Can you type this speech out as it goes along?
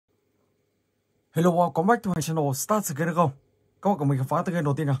Hello, welcome back to my channel. Start sự kiện được không? Các bạn cùng mình khám phá từ game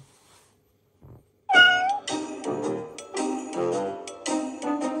đầu tiên nào.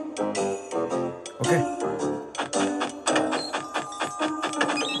 Ok.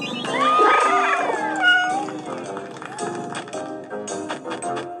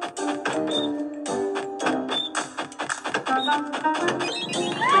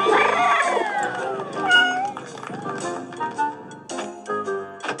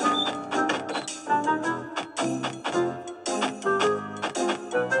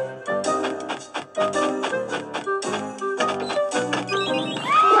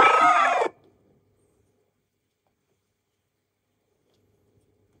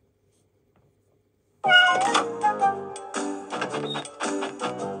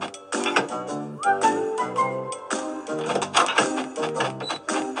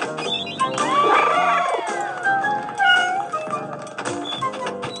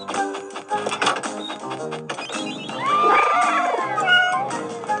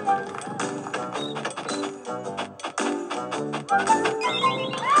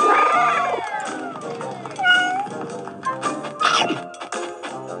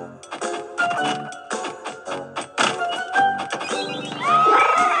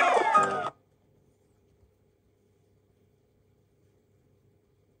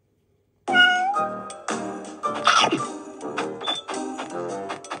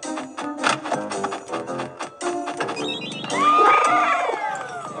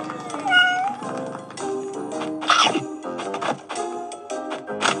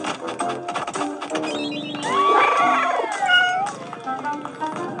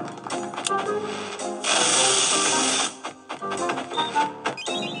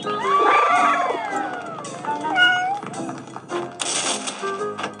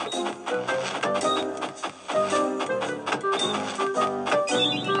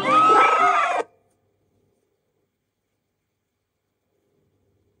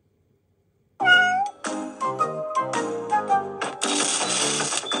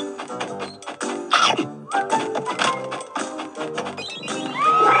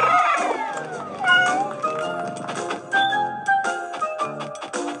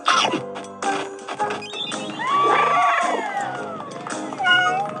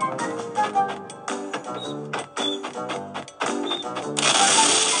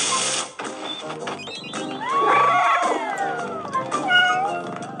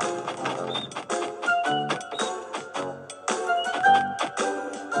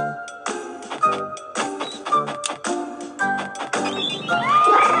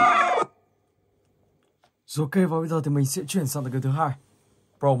 Rồi ok, và bây giờ thì mình sẽ chuyển sang tựa game thứ hai,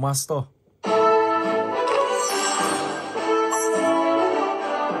 Bowmasters.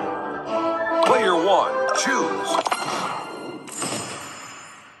 Player one, choose.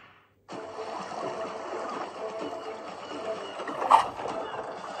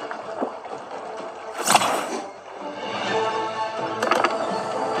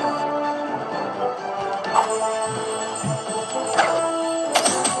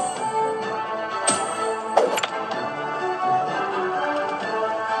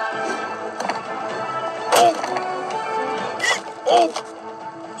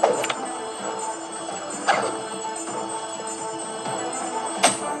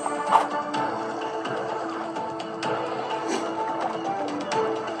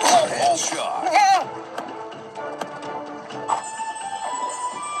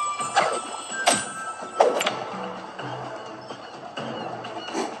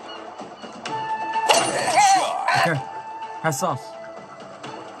 Okay, hats off.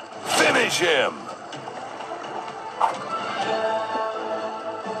 Finish him.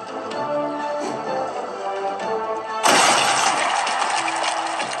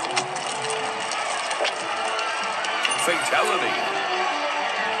 Fatality.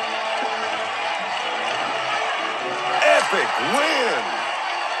 Epic win.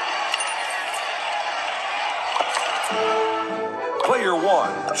 Player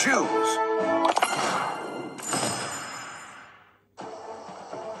one, choose.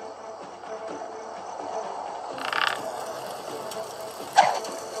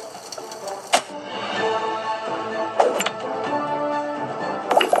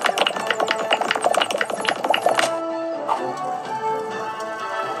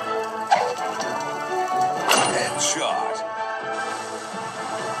 Headshot.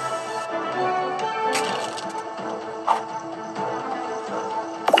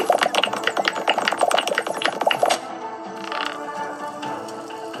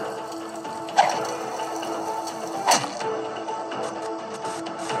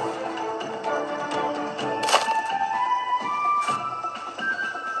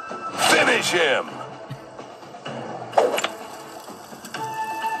 Finish him.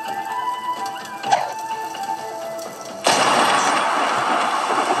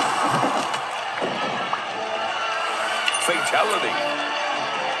 Fatality.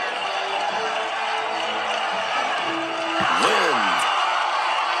 Win.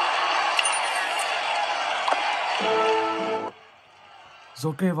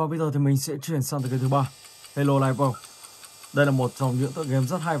 Ok, và bây giờ thì mình sẽ chuyển sang tựa game thứ 3, Hello Live Ball. Đây là một trong những tựa game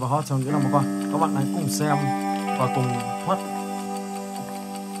rất hay và hot trong những năm vừa qua. Các bạn hãy cùng xem và cùng thoát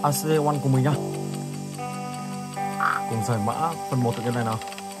ACD1 của mình nhá. Cùng giải mã phần 1 tựa game này nào.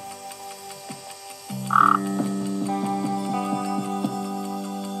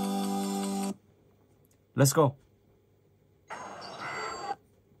 Let's go.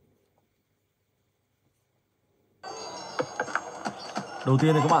 Đầu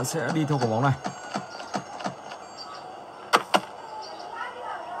tiên thì các bạn sẽ đi theo quả bóng này.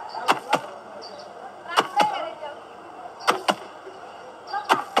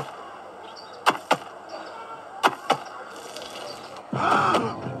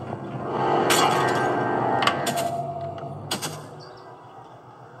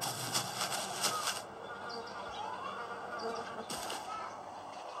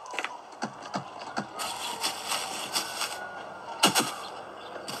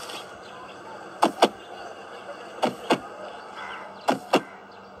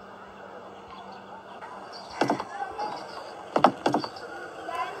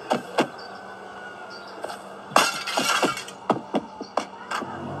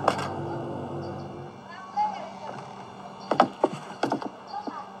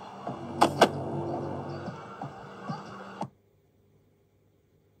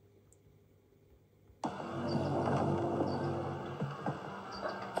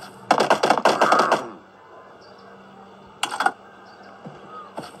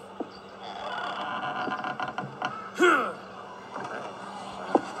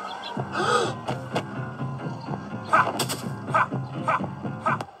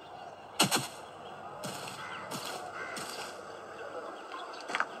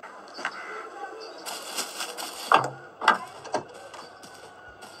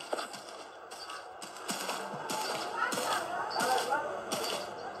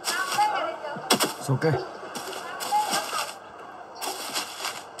 Ok.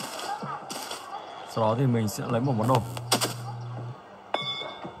 Sau đó thì mình sẽ lấy một món đồ.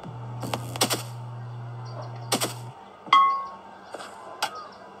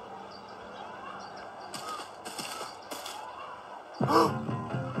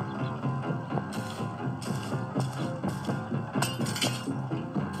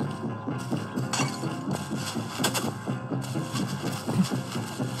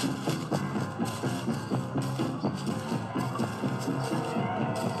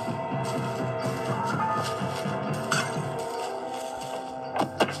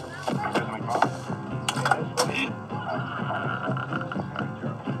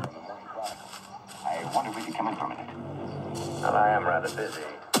 I am rather busy.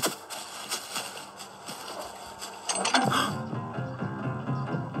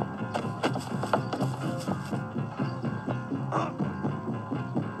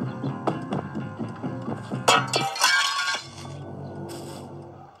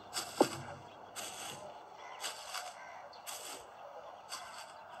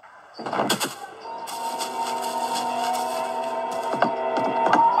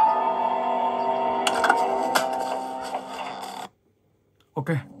 Ok.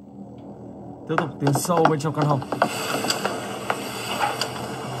 Tiếp tục tiến sâu bên trong căn hầm.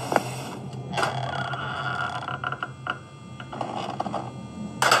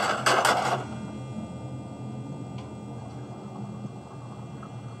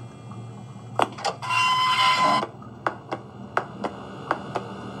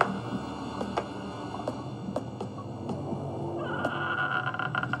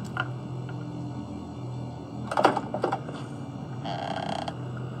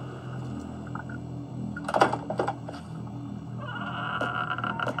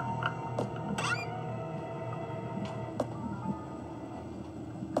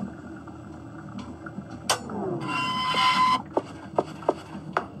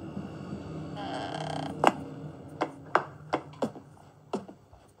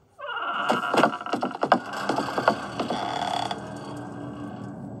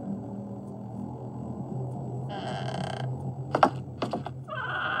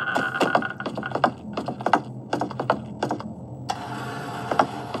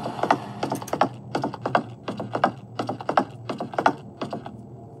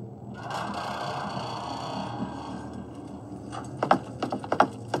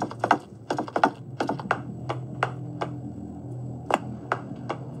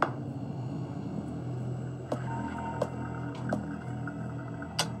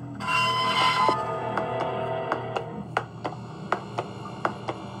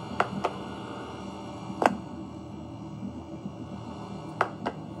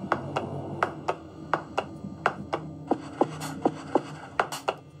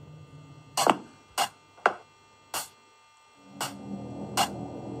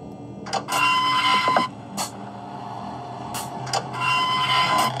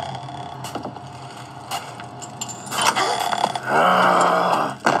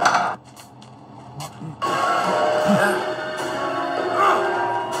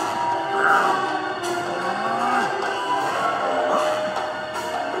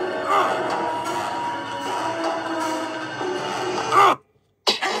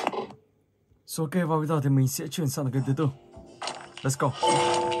 So ok, và bây giờ thì mình sẽ chuyển sang game thứ tư. Let's go.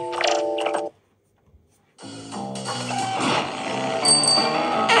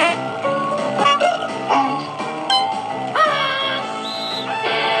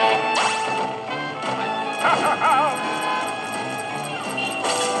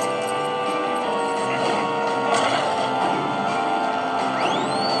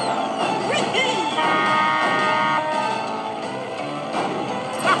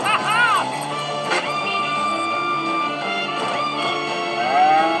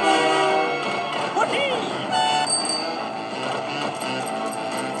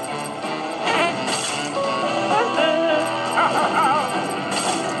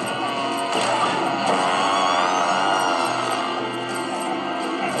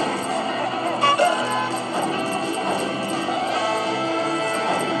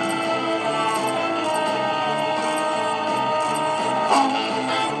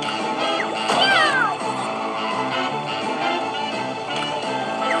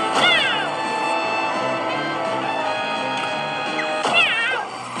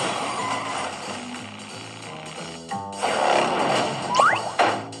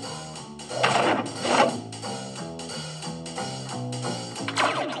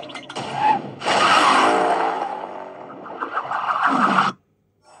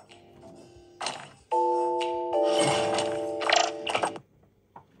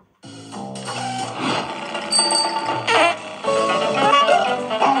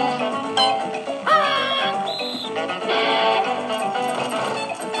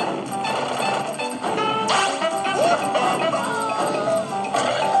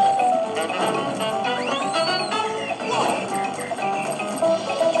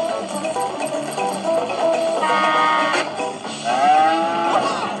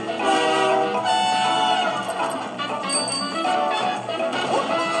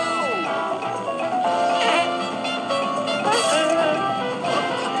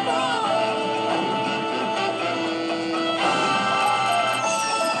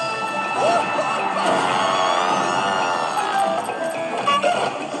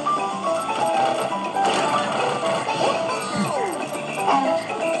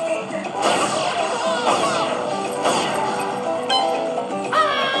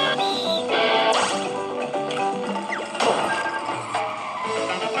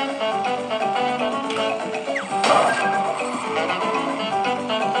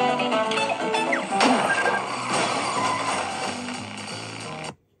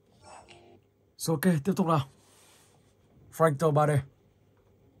 So ok, tiếp tục nào. Prankster 3D.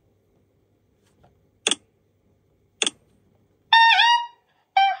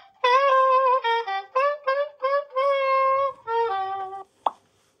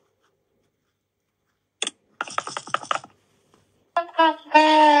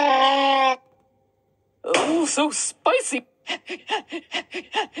 Oh, so spicy.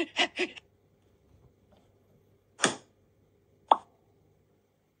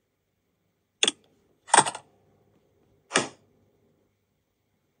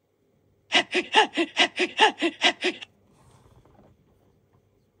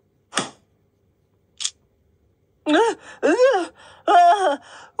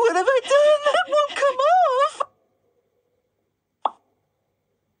 What have I done? It won't come off.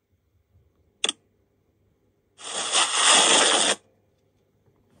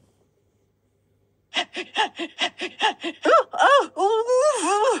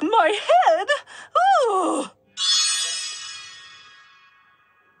 My head. Oh.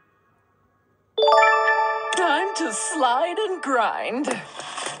 Time to slide and grind.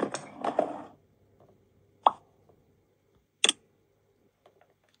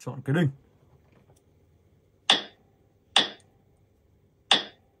 Chọn cái đinh.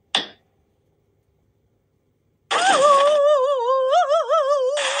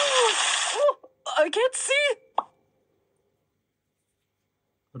 I can't see.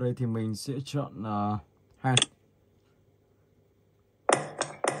 Ở đây thì mình sẽ chọn hand.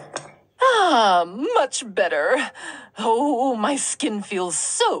 Much better. Oh, my skin feels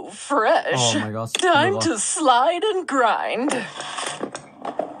so fresh. Oh my gosh. Time to slide and grind.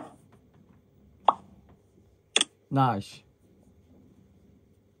 Nice.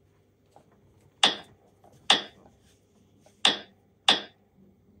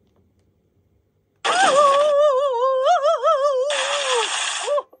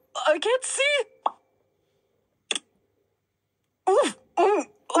 I can't see.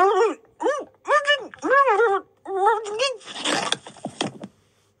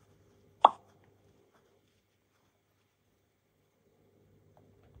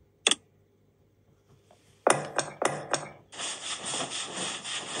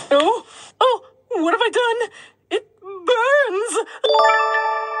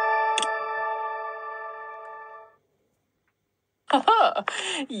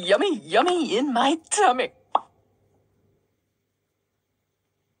 Yummy, yummy in my tummy.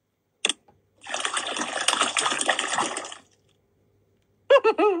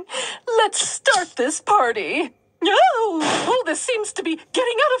 Let's start this party. Oh, this seems to be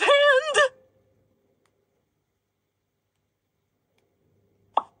getting out of hand.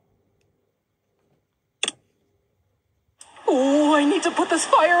 Oh, I need to put this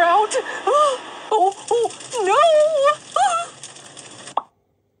fire out. Oh, no.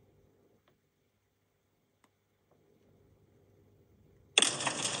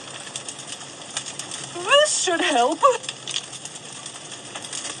 This should help.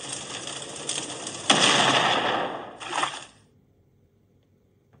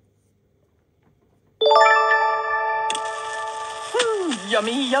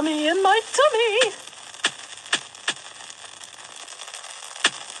 Yummy, yummy in my tummy.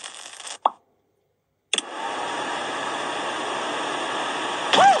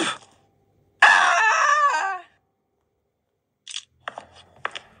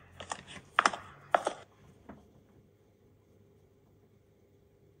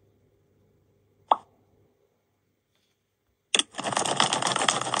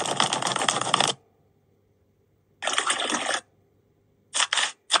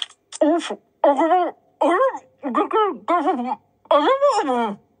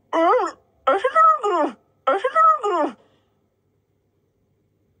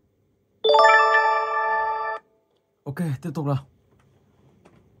 Ok, tiếp tục nào.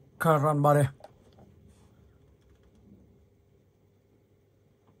 Karan Bade.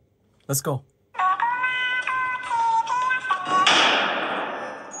 Let's go.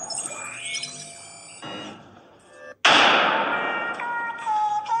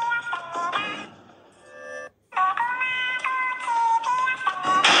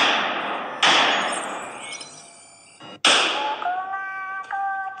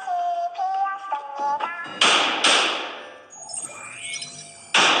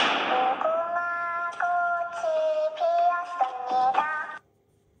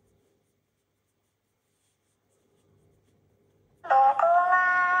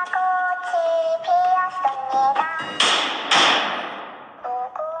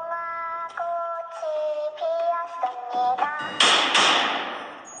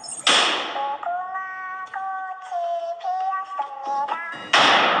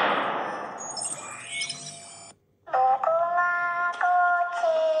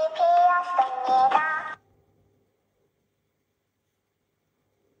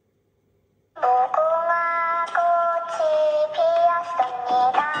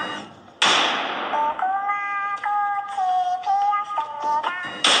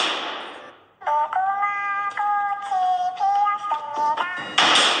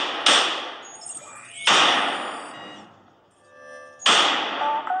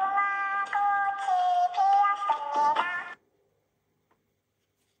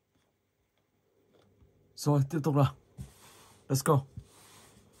 Rồi, tiếp tục nào. Let's go.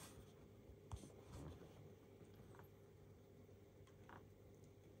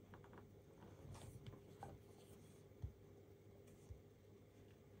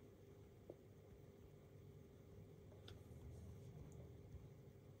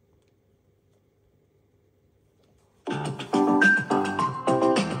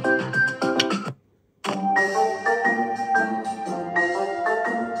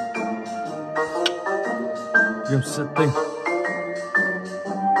 Game setting.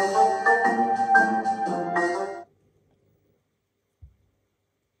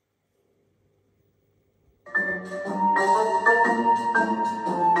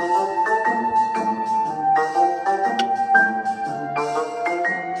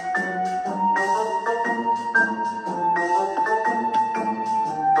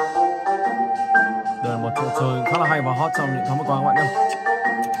 Đây là một trò chơi khá là hay và hot trong những tháng vừa qua các bạn nhé.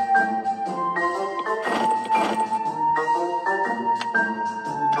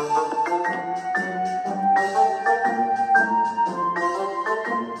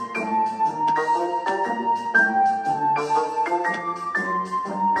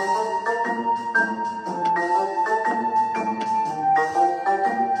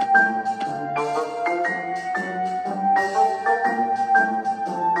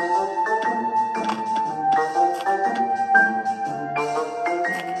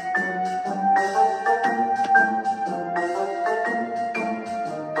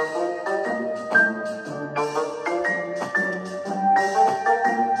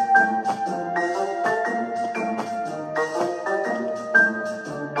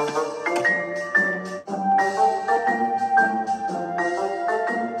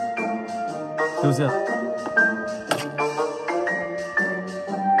 Tiêu diệt.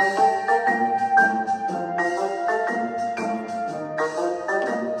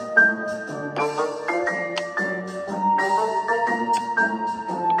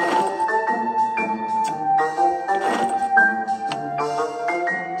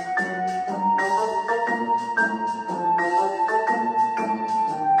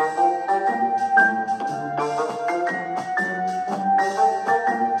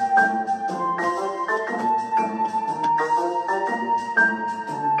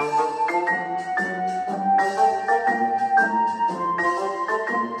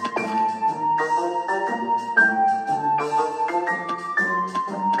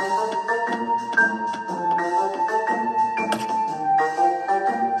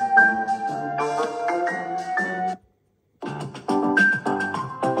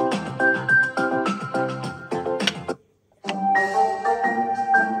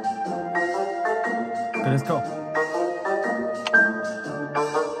 Okay, let's go.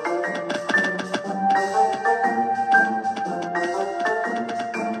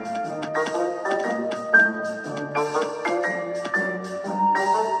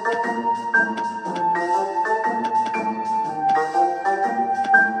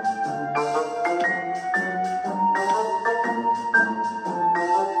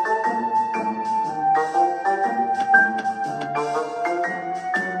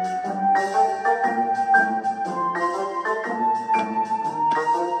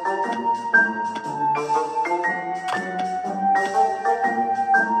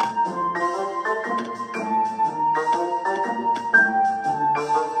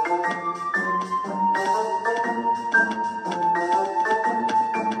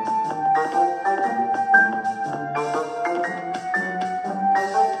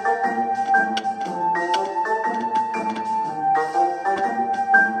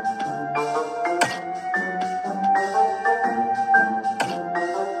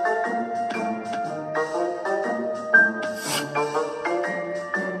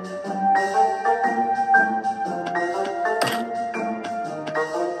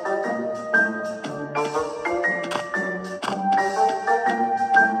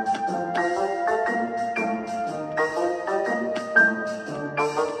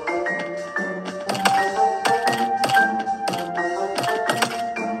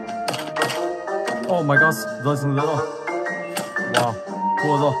 Oh my god, rơi xuống nữa rồi. Wow,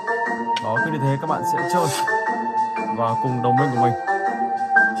 thua rồi. Đó, cứ như thế các bạn sẽ chơi và cùng đồng minh của mình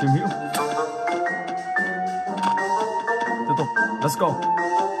chiếm hữu. Tiếp tục, let's go.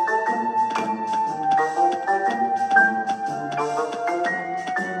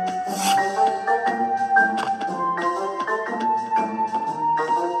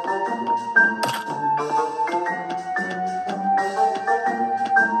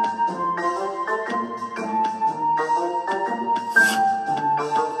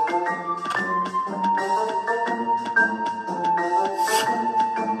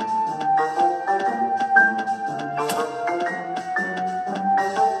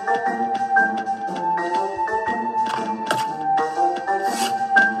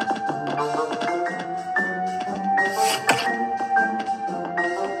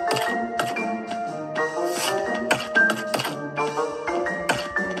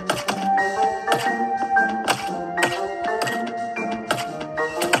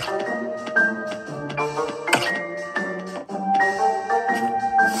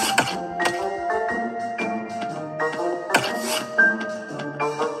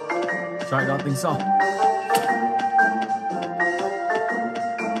 Chạy đã tính sau.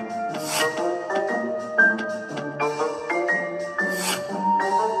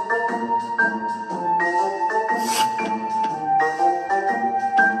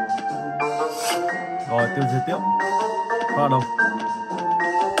 Rồi tiêu diệt tiếp. Vào đầu.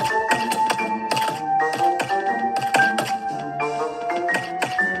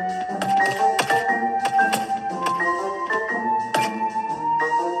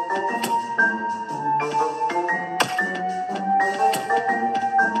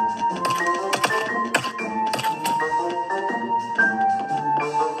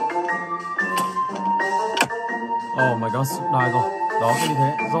 Oh my god, đài rồi. Đó, cứ như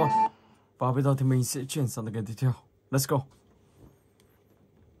thế. Rồi. Và bây giờ thì mình sẽ chuyển sang game tiếp theo. Let's go.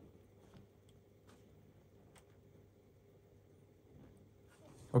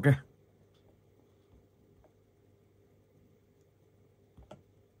 Ok.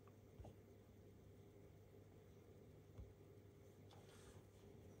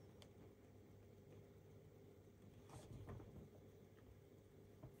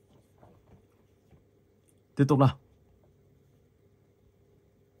 Tiếp tục nào.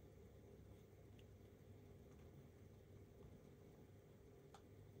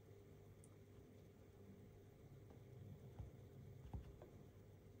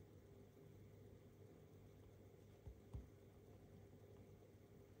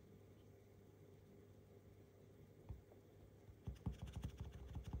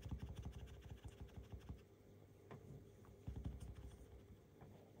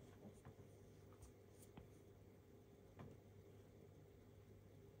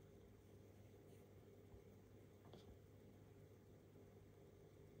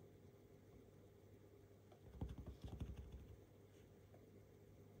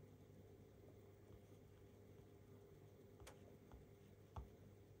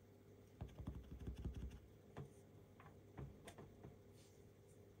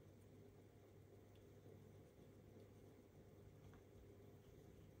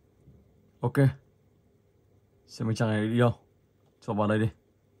 Ok. Xem mình chẳng này đi đâu. Cho vào đây đi.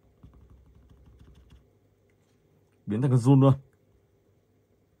 biến thành con giun luôn.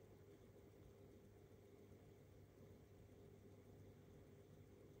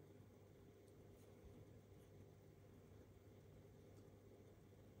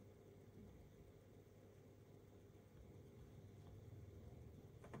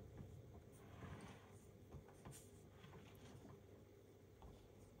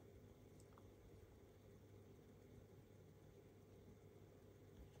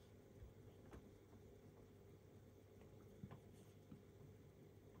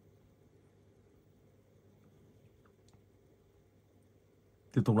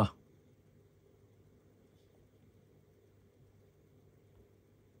 Tiếp tục nào.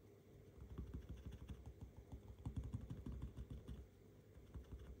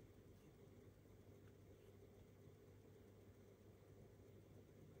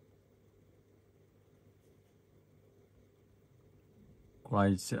 Quả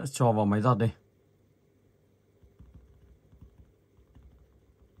này sẽ cho vào máy giặt đi.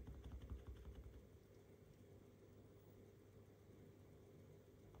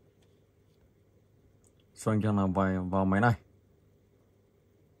 Xoay cho làm vào máy này.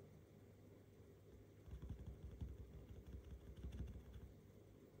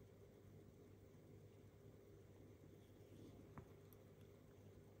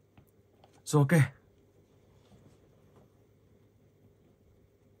 Rồi ok.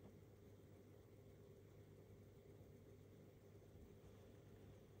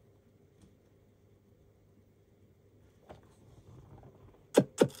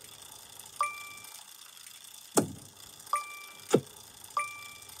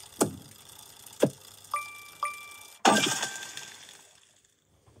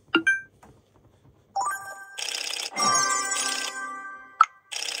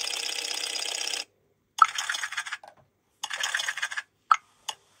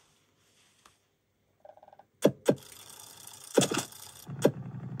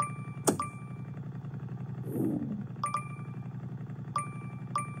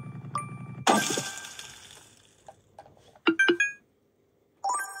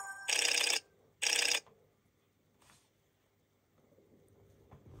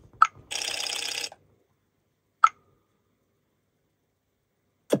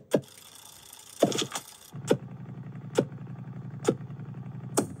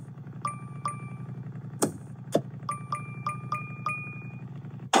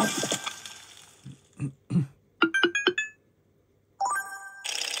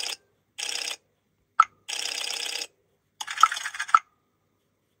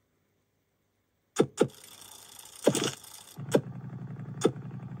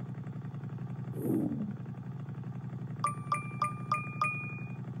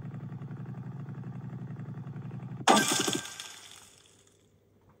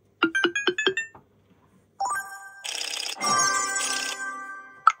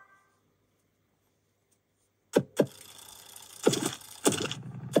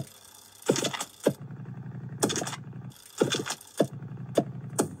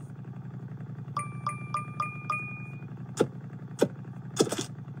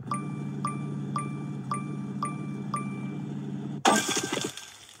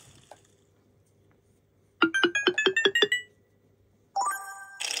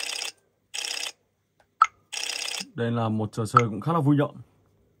 Đây là một trò chơi cũng khá là vui nhộn.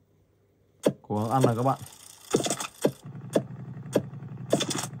 Cố gắng ăn nào các bạn.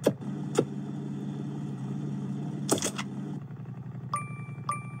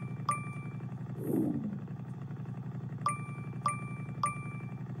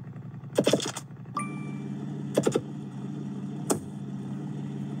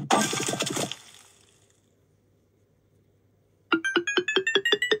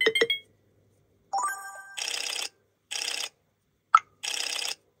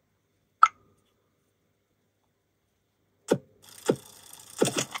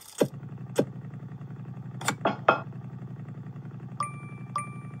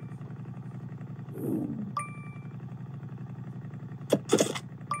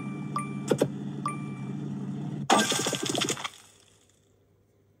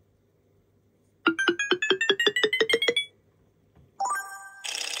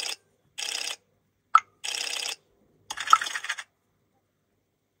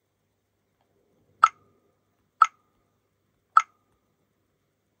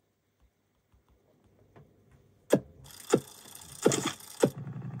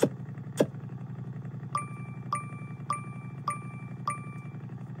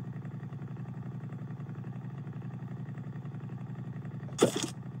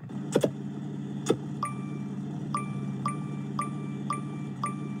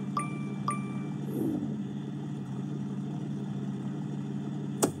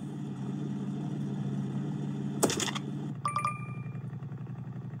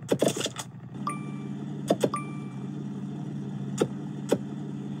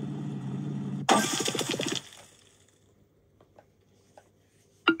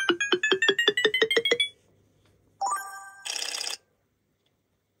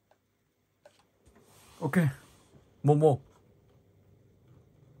 Ok, Momo.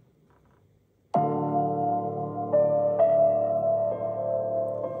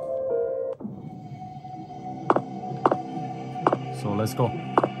 So let's go.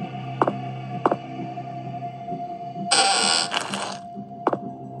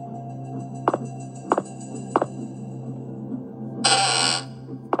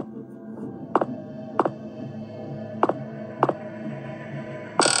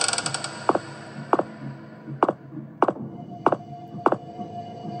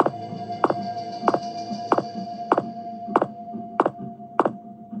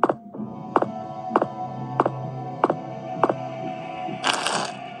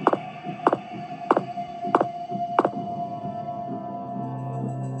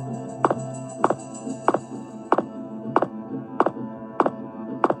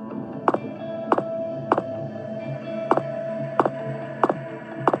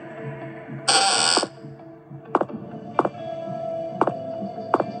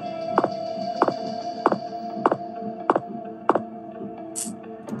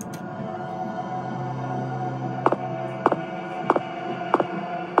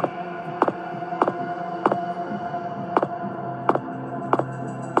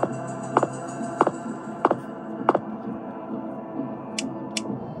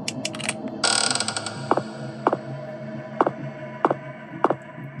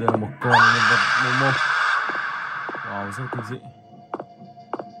 Đây là một con nhân vật Momo. Wow, rất kinh dị.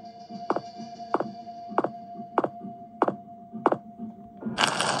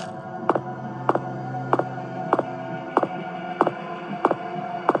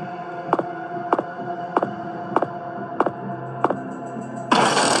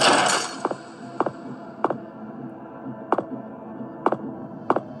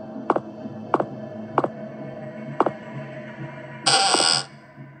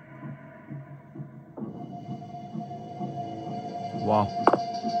 Wow.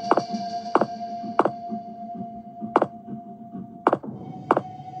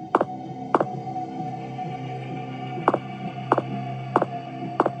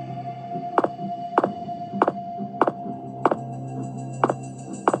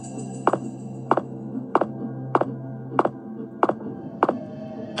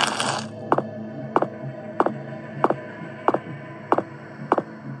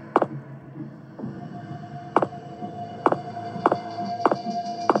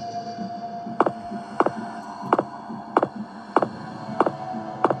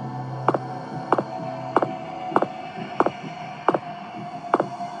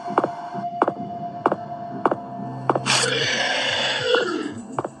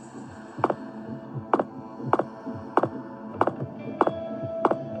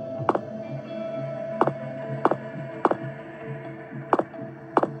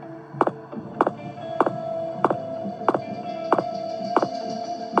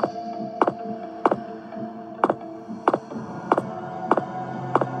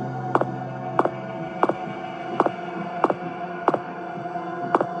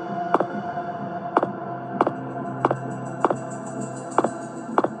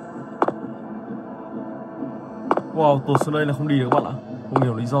 Wow, tụt xuống đây là không đi được các bạn ạ. Không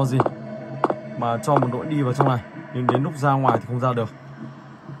hiểu lý do gì mà cho một đội đi vào trong này, nhưng đến lúc ra ngoài thì không ra được.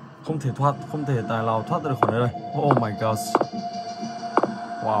 Không thể thoát, không thể tài nào thoát được khỏi nơi đây. Oh my god.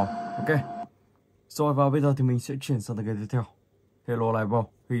 Wow, ok. Rồi và bây giờ thì mình sẽ chuyển sang tựa game tiếp theo. Hello Live Ball,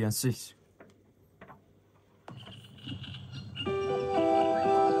 Huy and Six.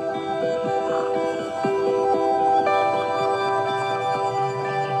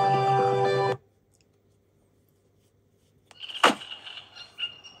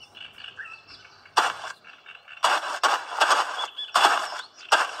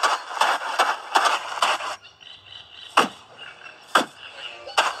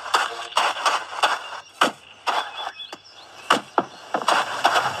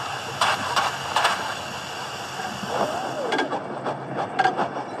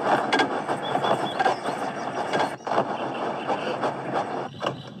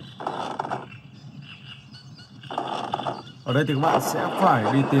 Ở đây thì các bạn sẽ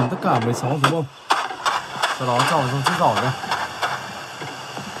phải đi tìm tất cả 16 đúng không? Sau đó cho vào trong chiếc giỏ ra.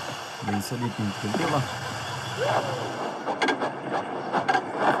 Mình sẽ đi tìm kiếm tiếp vào.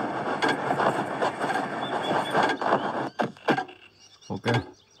 Ok,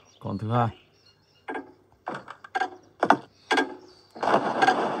 còn thứ hai.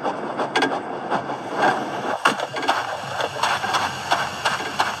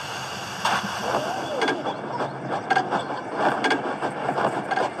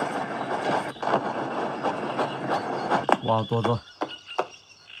 Wow, tuột rồi.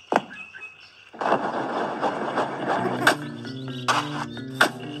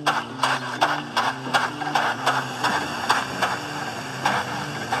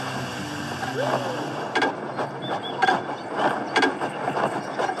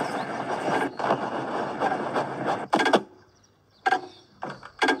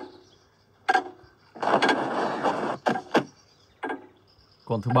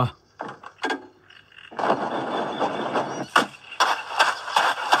 Con thứ 3.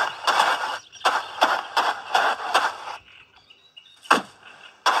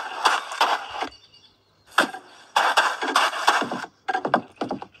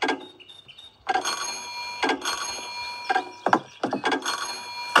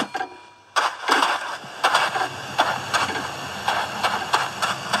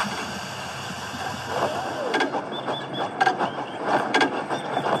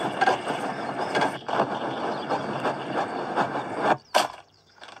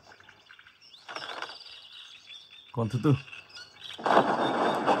 Con thứ 4.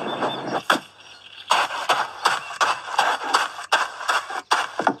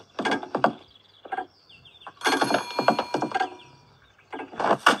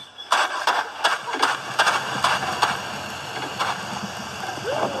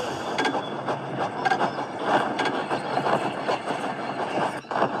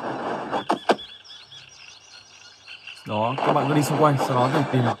 Đó, các bạn cứ đi xung quanh, sau đó thì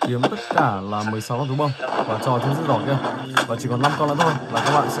tìm kiếm tất cả là 16 con thú bông và trò trên chiếc đỏ kia. Và chỉ còn 5 con nữa thôi là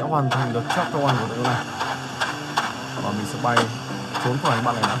các bạn sẽ hoàn thành được chapter 1 của tựa này. Và mình sẽ bay trốn khỏi những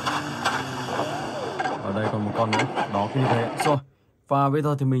bạn này nữa. Ở đây còn một con nữa, đó cứ như thế. Rồi, và bây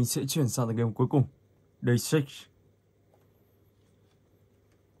giờ thì mình sẽ chuyển sang tựa game cuối cùng, Day 6.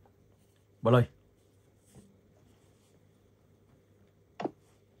 Play.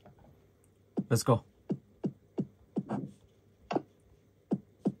 Let's go.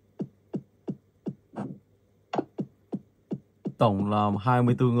 Tổng là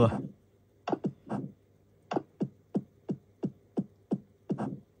 24 người.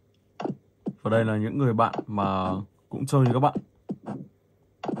 Và đây là những người bạn mà cũng chơi như các bạn.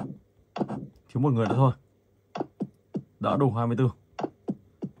 Thiếu một người nữa thôi. Đã đủ 24.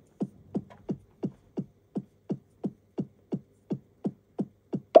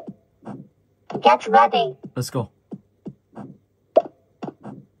 Get ready. Let's go.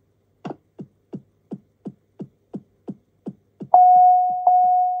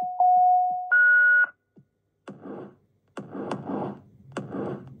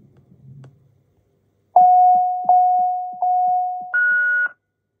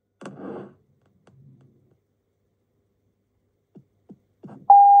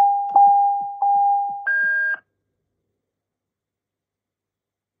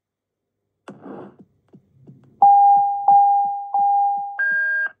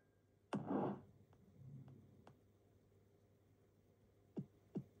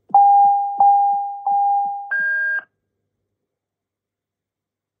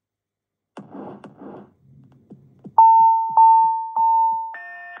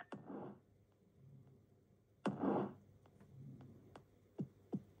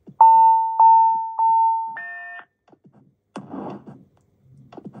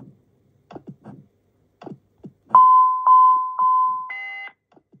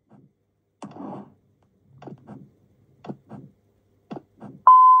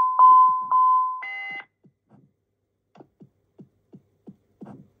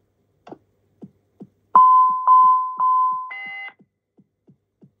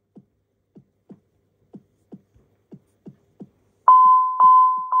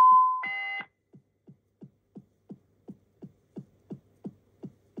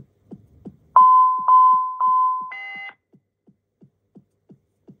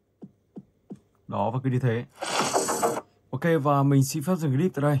 Đó, và cứ như thế. Ok, và mình xin phép dừng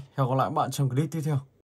clip tại đây. Hẹn gặp lại các bạn trong clip tiếp theo.